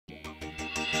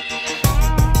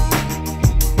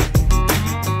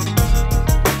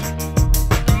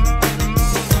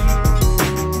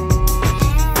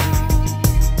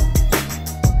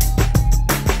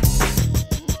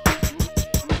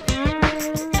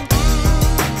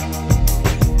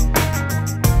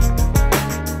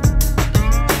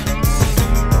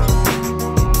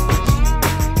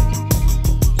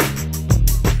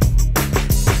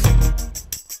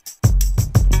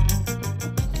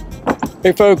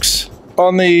Hey folks,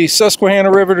 on the Susquehanna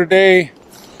River today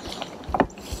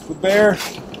with Bear.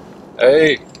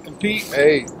 Hey. And Pete.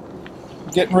 Hey.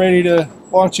 Getting ready to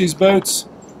launch these boats.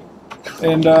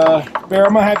 And Bear,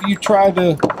 I'm gonna have you try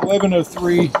the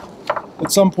 1103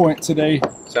 at some point today.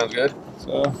 Sounds good.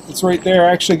 So it's right there.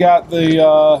 I actually got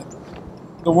the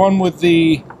one with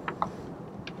the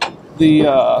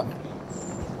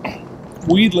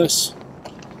weedless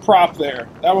prop there.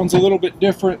 That one's a little bit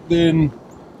different than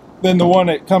the one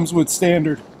that comes with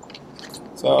standard.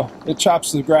 So it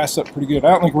chops the grass up pretty good. I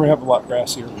don't think we're gonna have a lot of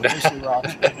grass here. Mostly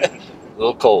rocks. A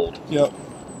little cold. Yep.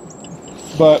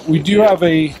 But we do have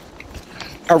a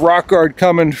rock guard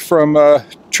coming from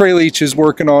Trey Leach is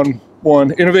working on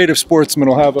one. Innovative Sportsman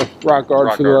will have a rock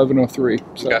guard for the 1103.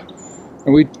 So. Okay.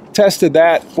 And we tested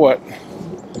that, what,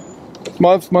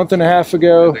 month and a half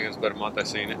ago. I think it was about a month I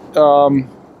seen it.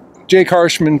 Jake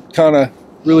Harshman kind of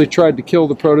really tried to kill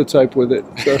the prototype with it.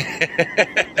 So.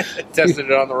 Tested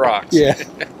it on the rocks. Yeah.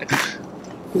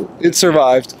 It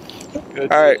survived.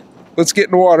 Good. All right, let's get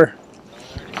in the water.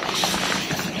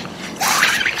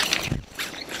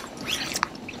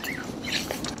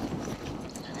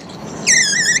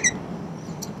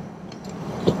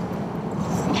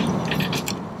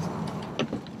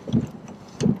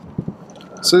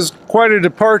 This is quite a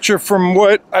departure from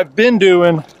what I've been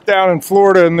doing down in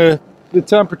Florida and the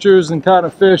temperatures and kind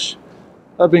of fish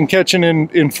I've been catching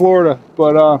in Florida.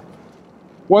 But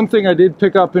one thing I did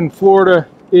pick up in Florida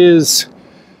is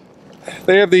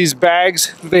they have these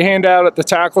bags that they hand out at the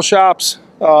tackle shops.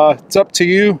 It's up to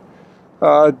you,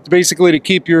 basically to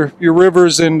keep your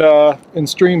rivers and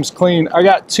streams clean. I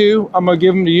got two. I'm gonna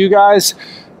give them to you guys,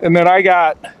 and then I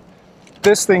got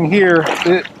this thing here.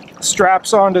 It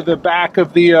straps onto the back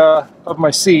of the of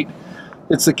my seat.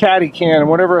 It's the caddy can, and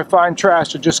whenever I find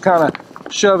trash, I just kind of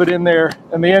shove it in there.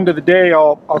 And the end of the day,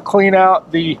 I'll clean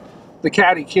out the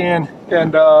caddy can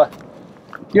and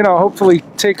you know, hopefully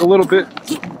take a little bit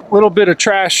of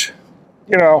trash,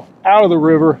 you know, out of the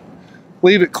river,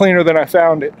 leave it cleaner than I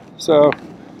found it. So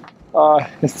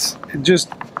it just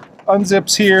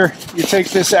unzips here. You take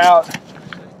this out,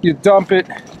 you dump it,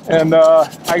 and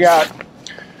I got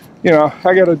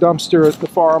a dumpster at the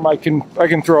farm. I can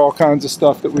throw all kinds of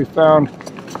stuff that we found.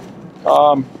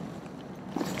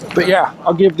 But yeah,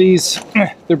 I'll give these.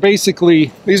 They're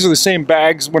basically, these are the same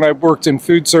bags when I worked in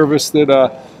food service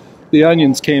that the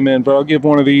onions came in. But I'll give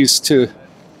one of these to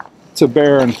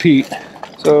Bear and Pete.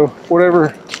 So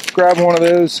whatever, grab one of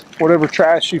those. Whatever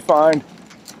trash you find,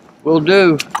 will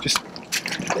do. Just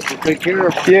take care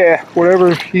of it. Yeah,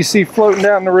 whatever you see floating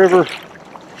down the river.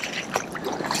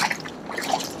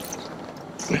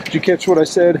 Did you catch what I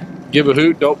said? Give a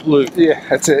hoot, don't pollute. Yeah,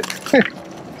 that's it.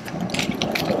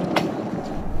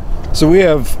 So we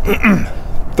have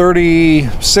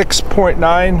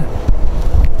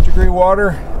 36.9 degree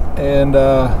water and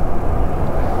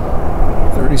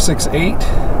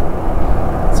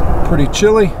 36.8. It's pretty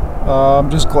chilly. I'm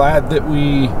just glad that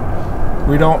we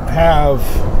don't have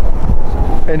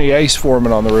any ice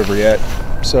forming on the river yet.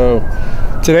 So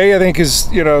today I think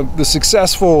is, you know, the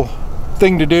successful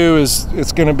thing to do is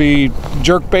it's going to be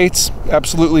jerk baits,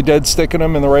 absolutely dead sticking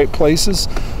them in the right places,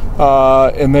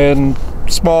 and then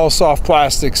small soft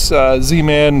plastics,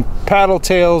 Z-Man paddle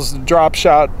tails, drop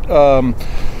shot,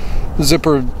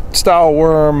 zipper style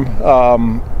worm.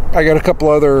 I got a couple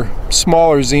other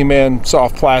smaller Z-Man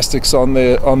soft plastics on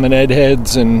the Ned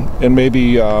heads and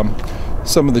maybe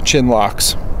some of the chin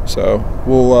locks. So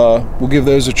we'll give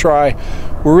those a try.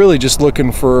 We're really just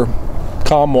looking for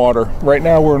calm water. Right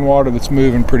now we're in water that's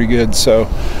moving pretty good, so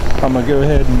I'm gonna go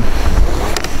ahead and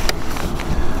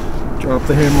drop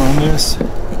the hammer on this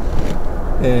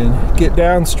and get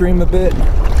downstream a bit.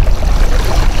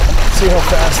 See how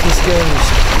fast this goes.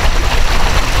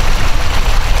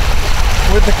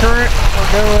 With the current,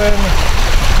 we're going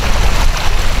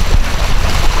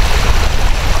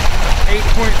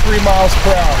 8.3 miles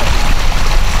per hour.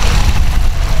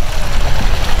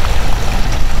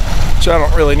 Which I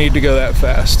don't really need to go that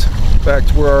fast. In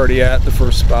fact, we're already at the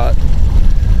first spot.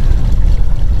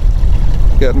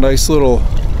 Got a nice little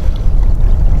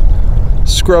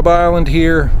scrub island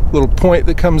here, little point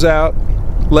that comes out,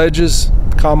 ledges,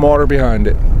 calm water behind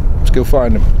it. Let's go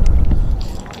find them.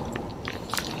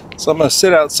 So I'm gonna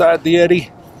sit outside the eddy,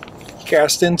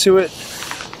 cast into it,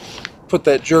 put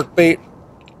that jerk bait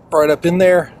right up in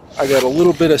there. I got a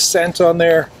little bit of scent on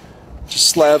there, just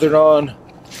slathered on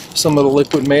some of the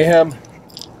liquid mayhem,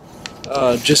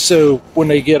 just so when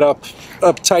they get up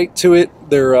tight to it,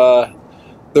 they're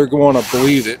going to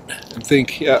believe it and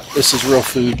think, yeah, this is real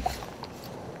food.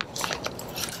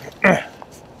 I'm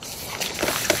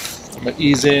gonna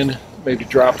ease in maybe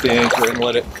drop the anchor and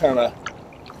let it kind of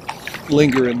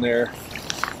linger in there.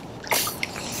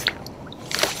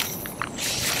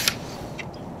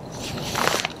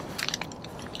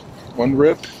 One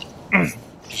rip,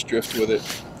 just drift with it.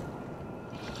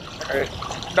 Alright,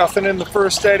 nothing in the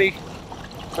first eddy,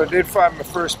 so I did find my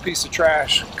first piece of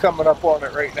trash coming up on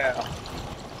it right now.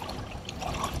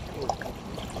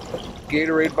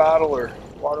 Gatorade bottle or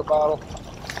water bottle.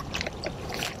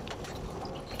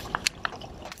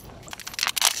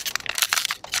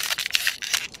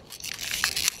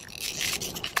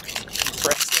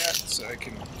 Press that so I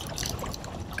can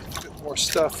get more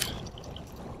stuff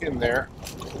in there.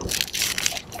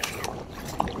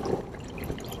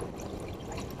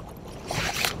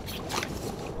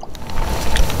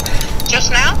 Just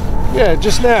now? Yeah,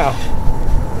 just now.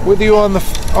 With you on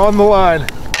the line.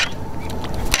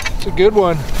 It's a good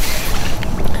one.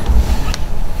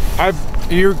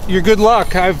 You're good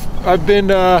luck. I've been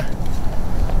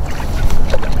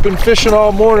fishing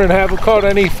all morning, haven't caught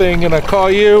anything, and I call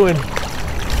you and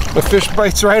the fish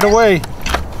bites right away.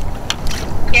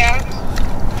 Yeah.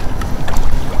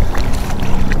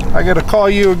 I gotta call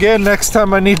you again next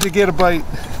time I need to get a bite.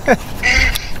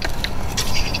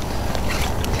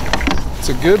 It's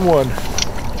a good one.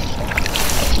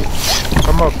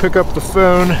 I'm gonna pick up the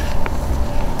phone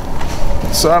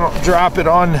so I don't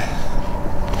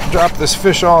drop this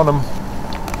fish on them,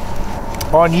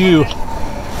 on you.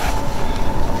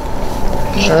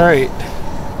 All right.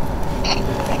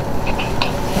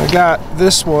 I got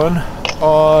this one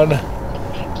on,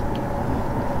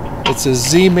 it's a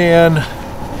Z-Man,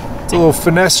 it's a little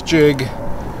finesse jig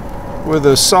with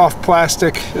a soft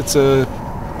plastic. It's a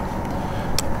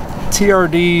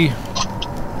TRD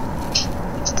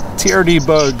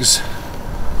bugs.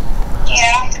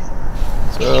 Yeah.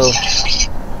 So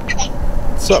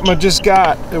something I just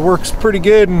got. It works pretty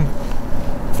good in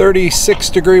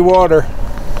 36-degree water.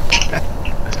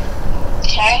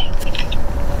 Okay.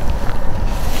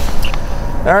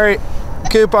 All right,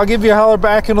 Coop, I'll give you a holler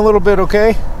back in a little bit,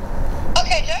 okay?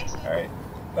 Okay, Jigs. All right,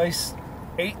 nice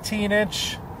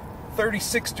 18-inch,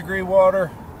 36-degree water,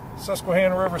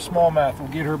 Susquehanna River smallmouth. We'll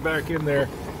get her back in there.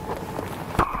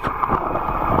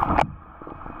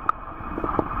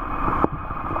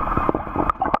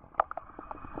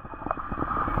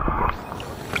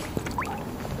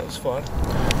 That was fun.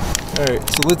 All right,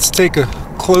 so let's take a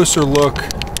closer look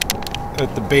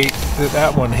at the bait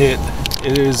that one hit.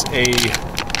 It is a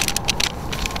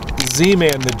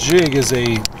Z-Man. The jig is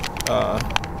a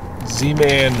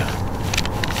Z-Man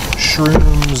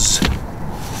Shrooms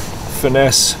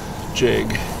finesse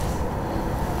jig,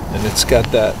 and it's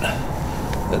got that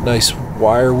nice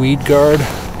wire weed guard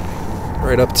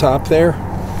right up top there.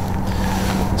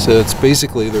 So it's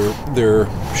basically their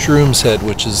Shrooms head,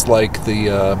 which is like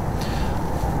the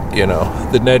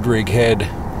the Ned rig head,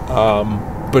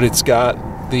 but it's got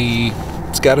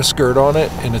a skirt on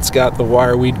it, and it's got the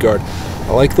wire weed guard.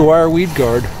 I like the wire weed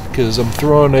guard because I'm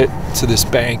throwing it to this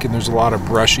bank and there's a lot of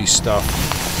brushy stuff,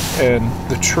 and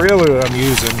the trailer that I'm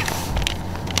using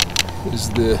is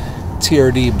the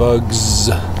TRD bugs.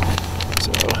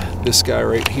 So this guy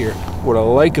right here. What I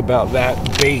like about that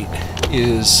bait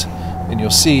is, and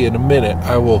you'll see in a minute,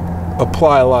 I will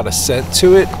apply a lot of scent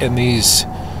to it, and these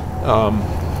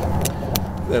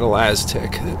that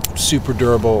Elastec, that super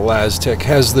durable Elastec,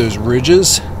 has those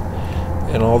ridges,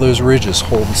 and all those ridges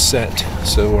hold scent.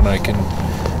 So when I can,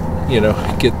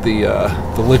 get the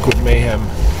Liquid Mayhem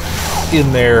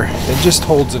in there, it just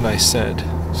holds a nice scent.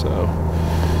 So,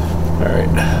 all right,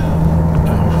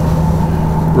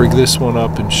 I'll rig this one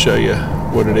up and show you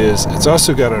what it is. It's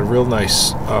also got a real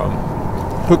nice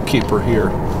hook keeper here.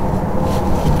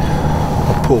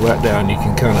 I'll pull that down. You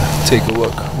can kind of take a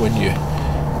look when you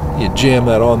jam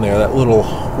that on there. That little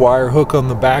wire hook on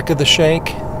the back of the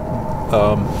shank,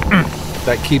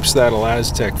 that keeps that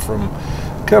Elastec from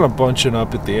kind of bunching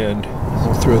up at the end.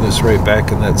 We'll throw this right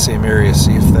back in that same area,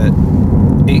 see if that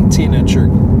 18-incher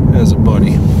has a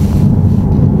buddy.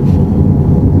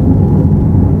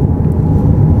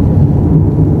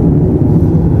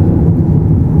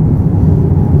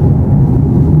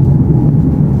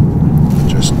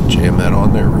 Just jam that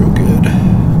on there real good.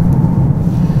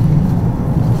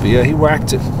 But yeah, he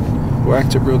whacked it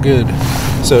real good.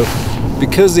 So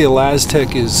because the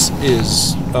Elastec is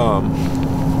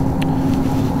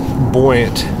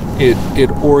buoyant, it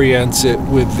orients it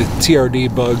with the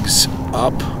TRD bugs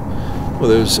up, with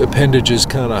those appendages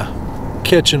kind of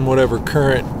catching whatever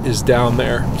current is down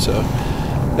there. So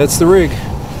that's the rig.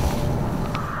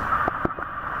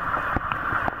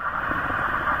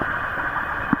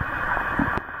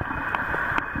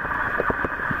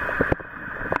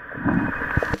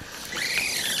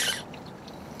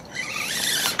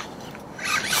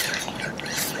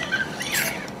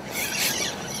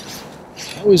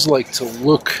 I always like to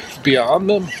look beyond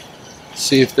them,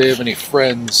 see if they have any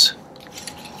friends.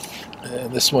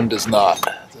 And this one does not.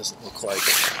 Doesn't look like.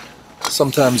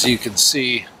 Sometimes you can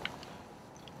see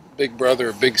big brother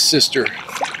or big sister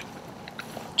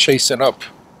chasing up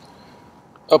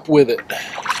with it.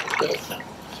 But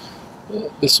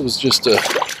this was just a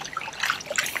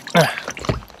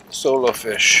solo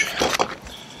fish.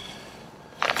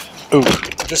 Ooh,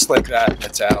 just like that,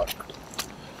 it's out.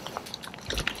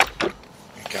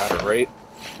 Got it right.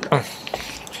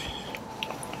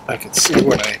 I could see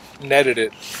when I netted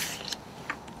it,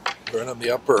 right on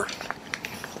the upper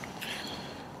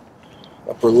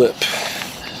lip,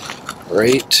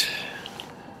 right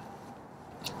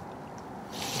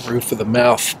roof of the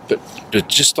mouth, but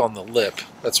just on the lip.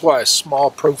 That's why a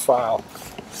small profile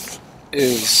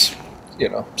is, you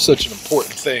know, such an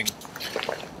important thing.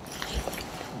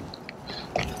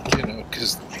 You know,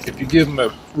 because if you give them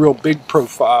a real big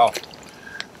profile,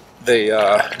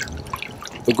 they'll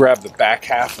grab the back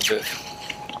half of it,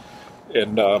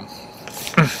 and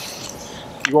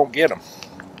you won't get them.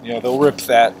 You know, they'll rip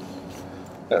that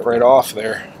right off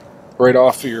there, right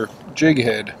off of your jig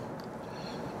head.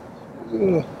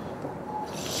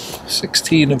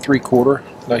 16 3/4.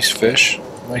 Nice fish,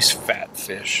 nice fat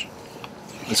fish.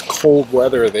 This cold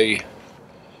weather, they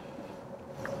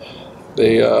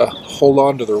hold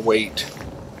on to their weight.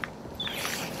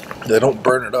 They don't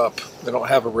burn it up. They don't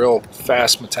have a real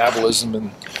fast metabolism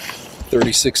in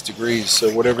 36 degrees,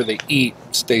 so whatever they eat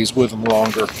stays with them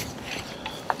longer.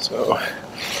 So, all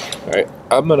right,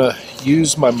 I'm gonna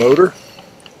use my motor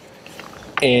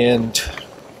and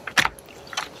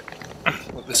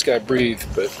let this guy breathe,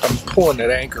 but I'm pulling that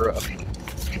anchor up,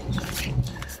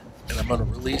 and I'm gonna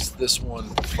release this one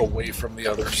away from the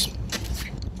others,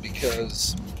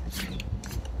 because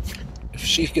if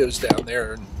she goes down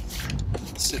there and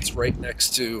sits right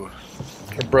next to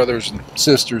her brothers and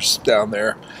sisters down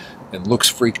there and looks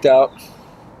freaked out,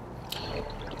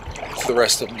 the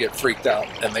rest of them get freaked out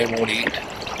and they won't eat.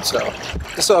 So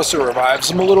this also revives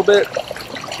them a little bit,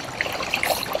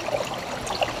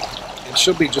 and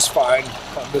she'll be just fine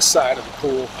on this side of the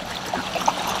pool.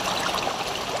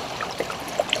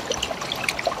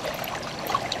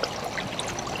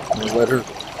 We'll let her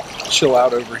chill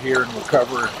out over here and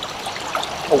recover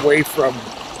away from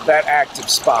that active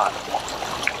spot.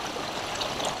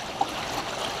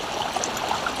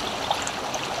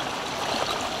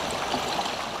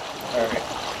 All right,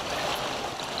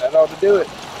 that ought to do it.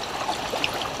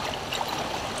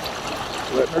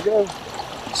 Letting her go.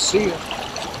 See ya.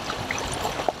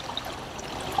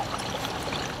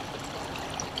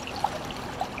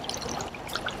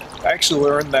 I actually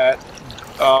learned that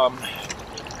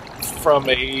from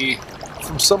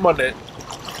someone that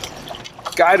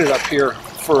guided up here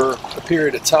for a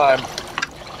period of time,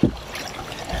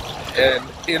 and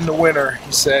in the winter,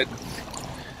 he said,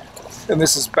 and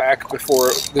this is back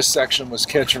before this section was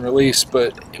catch and release,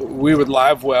 but we would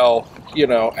live well, you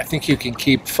know, I think you can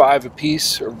keep 5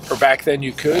 apiece, or back then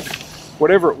you could,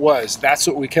 whatever it was, that's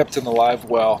what we kept in the live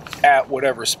well at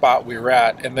whatever spot we were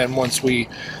at. And then once we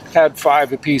had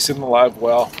 5 apiece in the live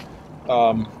well,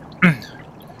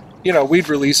 you know, we'd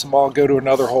release them all, go to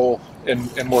another hole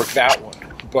and work that one.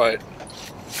 But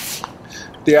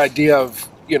the idea of,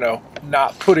 you know,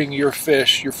 not putting your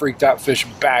fish, your freaked out fish,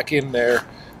 back in there,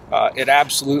 it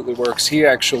absolutely works. He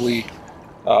actually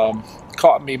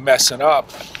caught me messing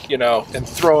up, you know, and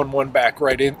throwing one back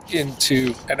right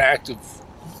into an active,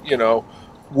 you know,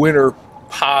 winter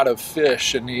pot of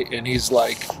fish, and he's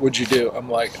like, "What'd you do?" I'm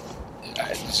like,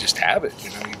 "I just have it, you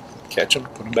know, you catch them,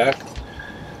 put them back."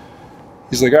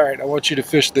 He's like, "All right, I want you to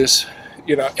fish this,"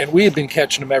 you know, and we had been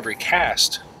catching them every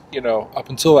cast, you know, up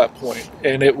until that point,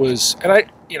 and it was, and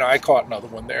I caught another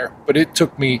one there, but it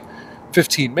took me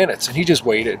 15 minutes, and he just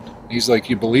waited. He's like,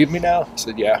 "You believe me now?" I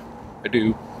said, "Yeah, I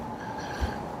do."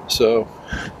 So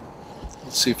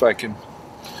let's see if I can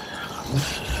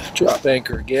drop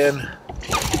anchor again.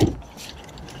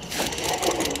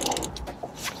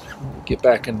 Get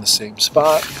back in the same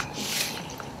spot.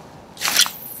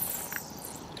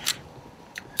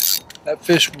 That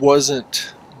fish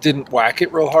didn't whack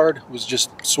it real hard. It was just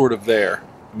sort of there.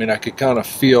 I mean, I could kind of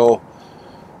feel,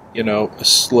 you know, a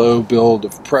slow build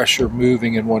of pressure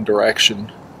moving in one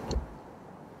direction.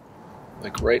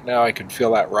 Like right now I can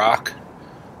feel that rock.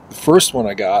 The first one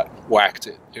I got, whacked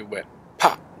it. It went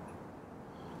pop.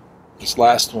 This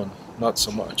last one, not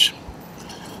so much.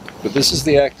 But this is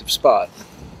the active spot.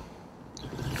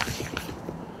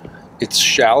 It's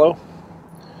shallow.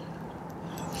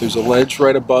 There's a ledge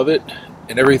right above it,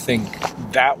 and everything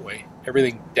that way,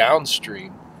 everything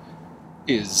downstream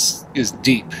is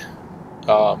deep.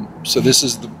 So this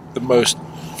is the most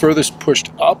furthest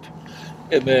pushed up,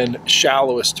 and then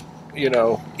shallowest, you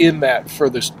know, in that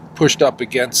furthest pushed up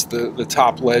against the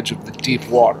top ledge of the deep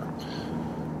water.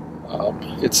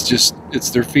 It's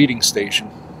their feeding station.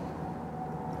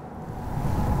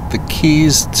 The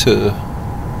keys to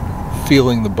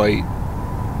feeling the bite,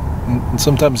 and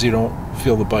sometimes you don't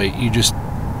feel the bite, you just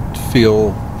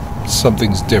feel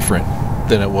something's different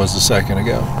than it was a second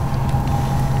ago.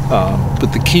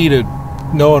 But the key to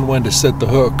knowing when to set the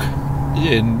hook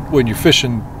when you're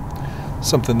fishing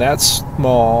something that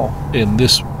small in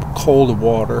this cold of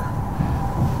water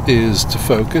is to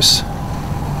focus.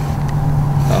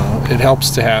 It helps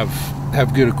to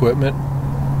have good equipment.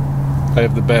 I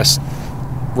have the best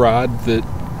rod that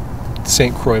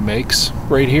St. Croix makes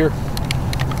right here.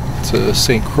 It's a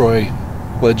St. Croix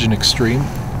Legend Extreme.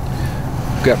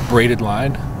 I've got braided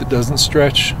line that doesn't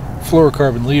stretch,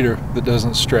 fluorocarbon leader that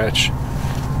doesn't stretch,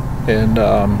 and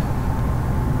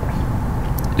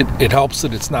it helps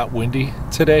that it's not windy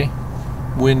today.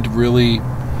 Wind really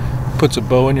puts a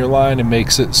bow in your line and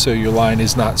makes it so your line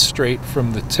is not straight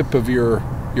from the tip of your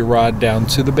rod down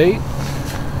to the bait.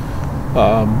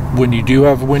 When you do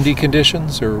have windy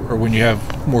conditions, or when you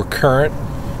have more current,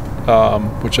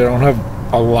 which I don't have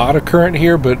a lot of current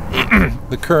here, but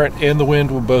the current and the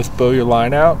wind will both bow your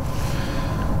line out,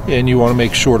 and you want to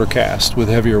make shorter cast with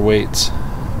heavier weights.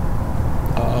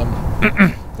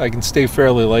 I can stay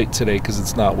fairly light today because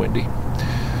it's not windy.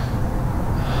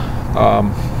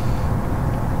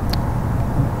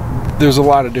 There's a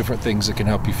lot of different things that can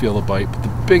help you feel the bite, but the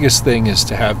biggest thing is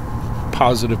to have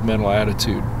positive mental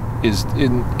attitude,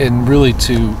 and really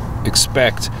to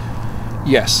expect,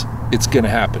 yes, it's going to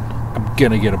happen. I'm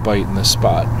going to get a bite in this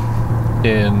spot.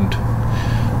 And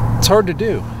it's hard to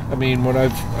do. I mean, when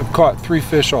I've caught 3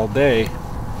 fish all day,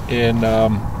 and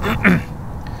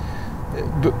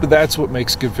but that's what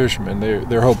makes good fishermen.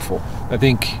 They're hopeful. I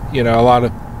think, you know, a lot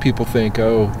of people think,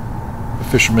 oh, a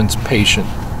fisherman's patient.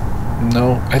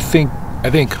 No, I think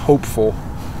hopeful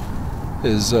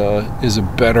is a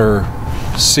better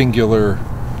singular,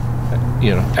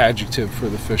 you know, adjective for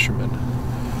the fisherman.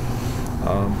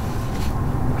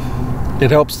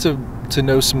 It helps to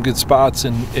know some good spots,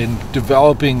 and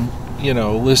developing, you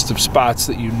know, a list of spots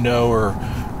that you know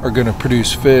are going to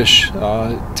produce fish.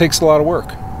 It takes a lot of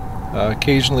work.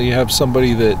 Occasionally you have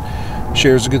somebody that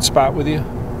shares a good spot with you,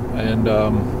 and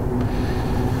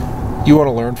you want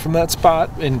to learn from that spot,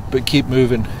 but keep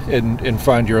moving and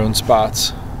find your own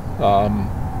spots.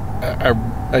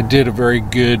 I did a very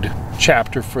good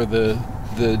chapter for the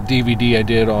DVD I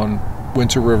did on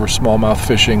Winter River smallmouth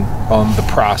fishing, on the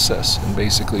process, and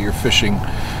basically you're fishing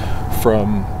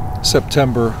from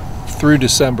September through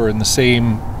December in the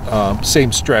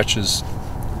same stretches.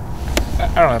 I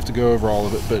don't have to go over all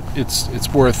of it, but it's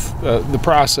worth the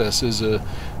process is a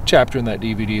chapter in that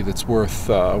DVD that's worth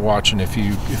watching if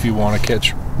you want to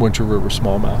catch Winter River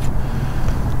smallmouth.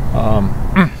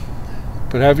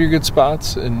 But have your good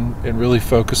spots and really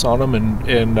focus on them,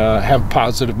 and have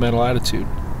positive mental attitude.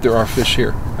 There are fish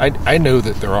here. I know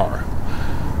that there are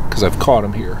because I've caught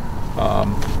them here.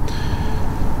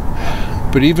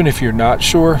 But even if you're not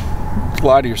sure,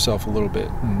 lie to yourself a little bit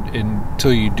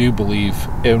until you do believe,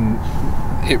 and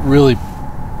it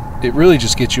really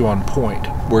just gets you on point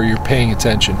where you're paying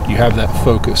attention. You have that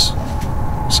focus,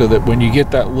 so that when you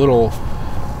get that little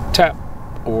tap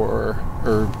or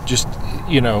just,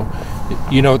 you know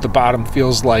what the bottom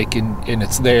feels like, and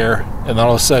it's there, and then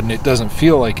all of a sudden it doesn't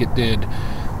feel like it did,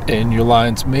 and your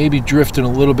line's maybe drifting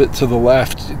a little bit to the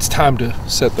left, it's time to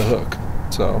set the hook.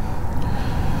 So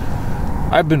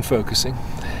I've been focusing,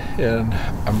 and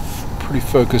I'm pretty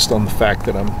focused on the fact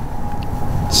that I'm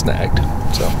snagged.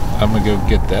 So I'm gonna go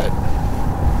get that.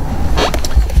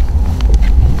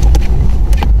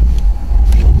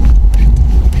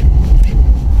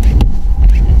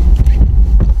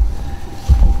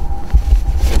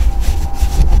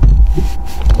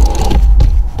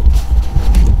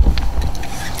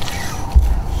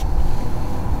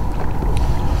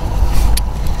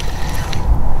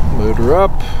 Load her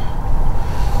up.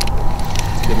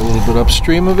 Get a little bit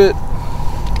upstream of it.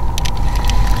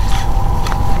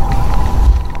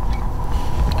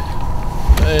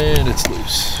 And it's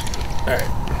loose. All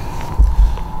right.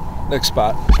 Next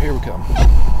spot. Here we come.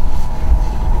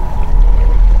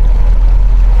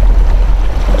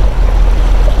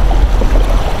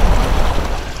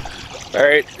 All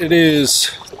right. It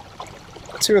is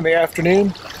 2 in the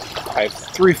afternoon. I have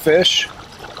 3 fish,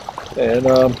 and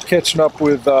I'm catching up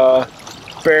with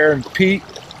Bear and Pete,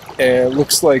 and it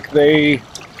looks like they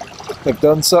have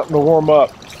done something to warm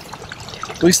up.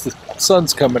 At least the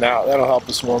sun's coming out. That'll help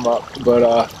us warm up.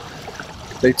 But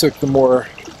They took the more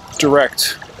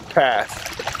direct path.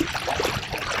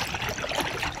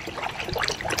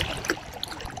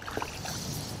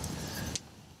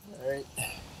 All right,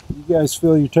 you guys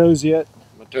feel your toes yet?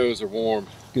 My toes are warm.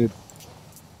 Good.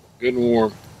 Good and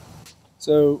warm.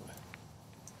 So,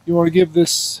 you want to give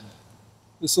this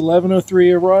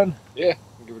 1103 a run? Yeah,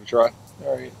 I'll give it a try.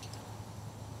 All right.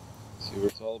 See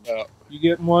what it's all about. You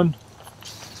getting one?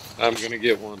 I'm gonna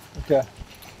get one. Okay.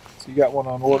 So you got one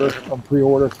on order, on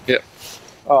pre-order. Yep.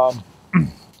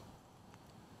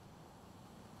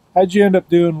 How'd you end up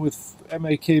doing with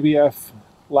MAKBF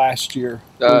last year?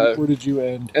 Where did you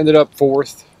end? Ended up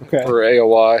 4th Okay. for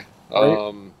AOI.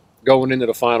 Right. Going into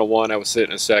the final one, I was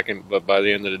sitting in 2nd, but by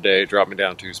the end of the day, it dropped me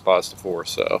down 2 spots to 4th.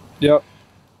 So, Yep.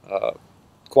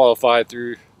 Qualified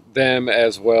through them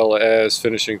as well as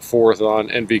finishing 4th on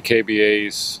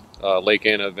NVKBA's Lake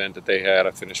Anna event that they had.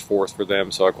 I finished 4th for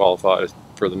them, so I qualified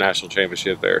for the national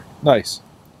championship there. Nice.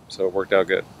 So it worked out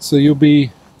good. So you'll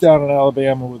be down in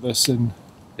Alabama with us in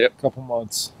Yep. a couple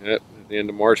months. Yep, at the end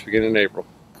of March, beginning of April.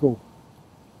 Cool.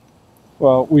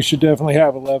 Well, we should definitely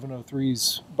have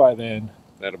 1103s by then.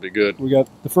 That'll be good. We got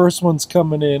the first one's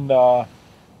coming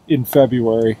in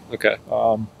February. Okay.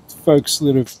 Folks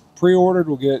that have pre-ordered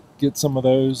will get some of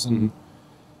those, and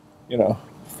you know,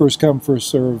 first come, first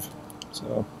serve.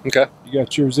 So Okay. you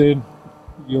got yours in.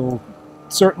 You'll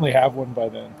certainly have one by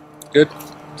then. Good.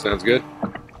 Sounds good.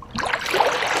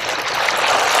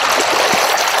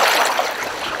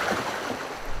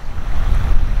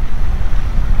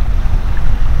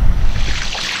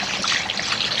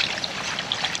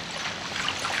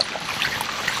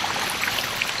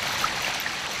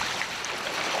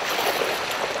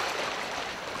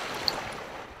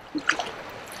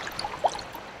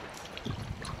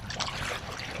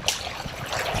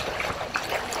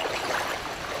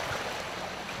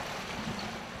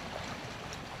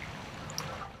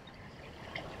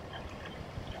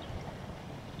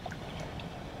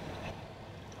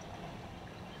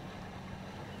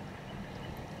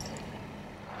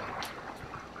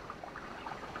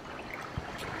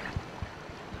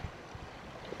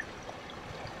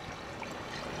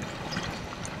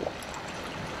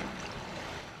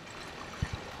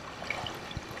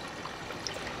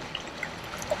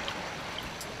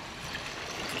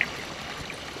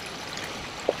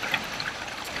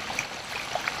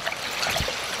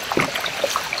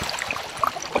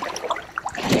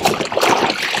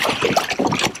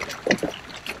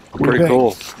 Pretty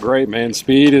cool. Great, man.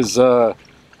 Speed is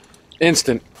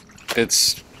instant.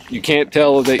 You can't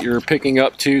tell that you're picking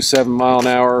up 2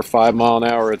 7-mile-an-hour,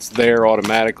 5-mile-an-hour. It's there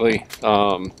automatically.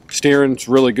 Steering's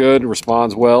really good.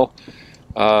 Responds well.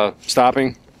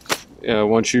 Stopping.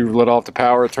 Once you let off the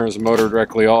power, it turns the motor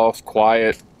directly off.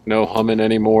 Quiet. No humming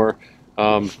anymore.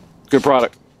 Good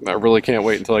product. I really can't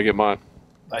wait until I get mine.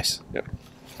 Nice. Yep.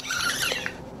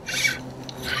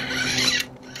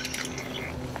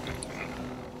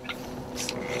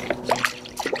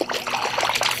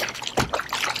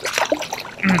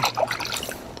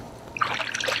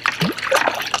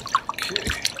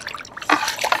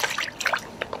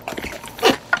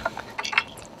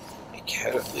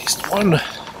 Had at least one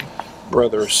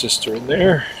brother or sister in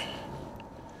there.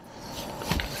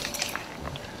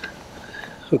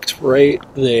 Hooked right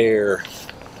there.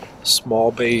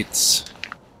 Small baits.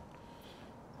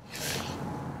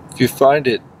 If you find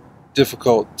it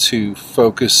difficult to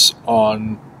focus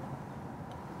on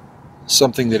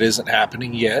something that isn't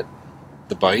happening yet,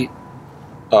 the bite,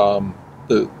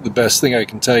 the best thing I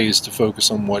can tell you is to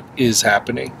focus on what is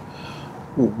happening.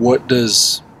 What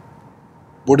does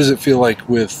it feel like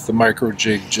with the micro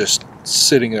jig just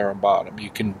sitting there on bottom? You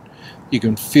can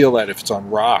feel that if it's on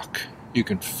rock. You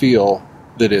can feel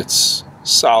that it's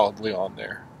solidly on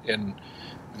there. And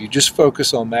if you just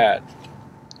focus on that,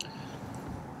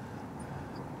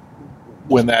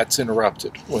 when that's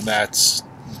interrupted, when that's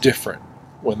different,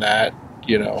 when that,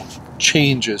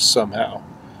 changes somehow,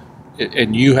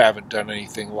 and you haven't done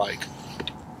anything like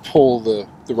pull the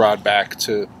rod back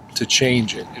to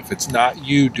change it. If it's not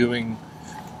you doing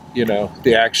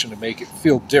the action to make it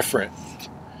feel different,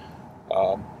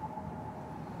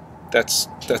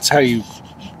 that's how you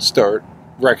start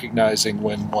recognizing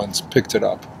when one's picked it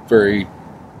up very,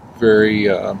 very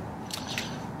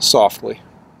softly.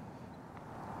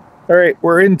 All right,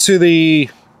 we're into the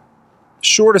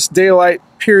shortest daylight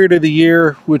period of the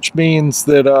year, which means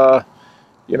that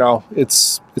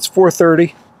it's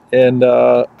 4:30, and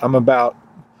I'm about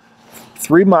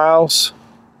 3 miles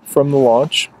from the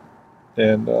launch.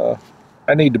 And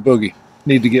I need to boogie.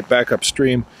 Need to get back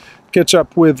upstream, catch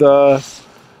up with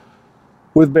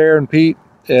Bear and Pete,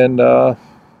 and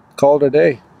call it a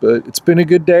day. But it's been a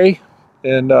good day.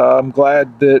 and I'm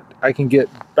glad that I can get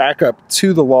back up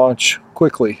to the launch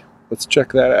quickly. Let's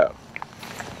check that out.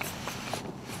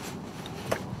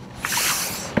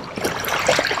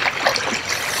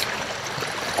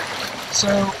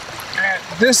 So at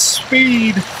this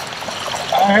speed,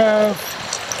 I have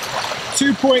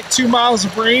 2.2 miles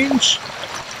of range,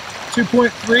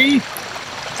 2.3.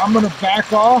 I'm gonna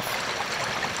back off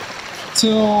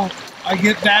till I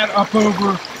get that up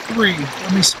over 3.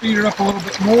 Let me speed it up a little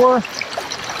bit more.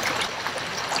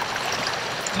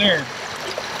 There.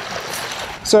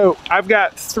 So I've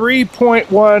got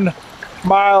 3.1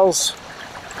 miles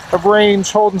of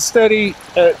range holding steady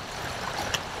at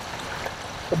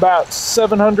about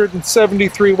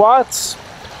 773 watts,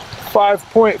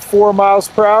 5.4 miles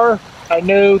per hour. I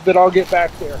know that I'll get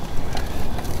back there.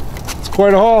 It's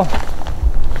quite a haul.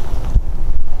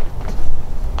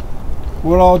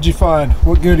 What all did you find?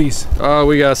 What goodies?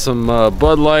 We got some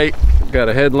Bud Light, got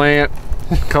a headlamp,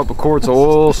 a couple quarts of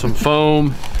oil, some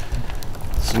foam,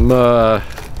 some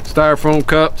styrofoam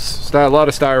cups, a lot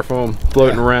of styrofoam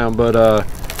floating around, but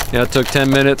yeah, it took 10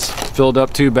 minutes, filled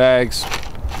up 2 bags.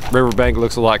 Riverbank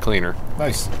looks a lot cleaner.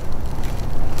 Nice.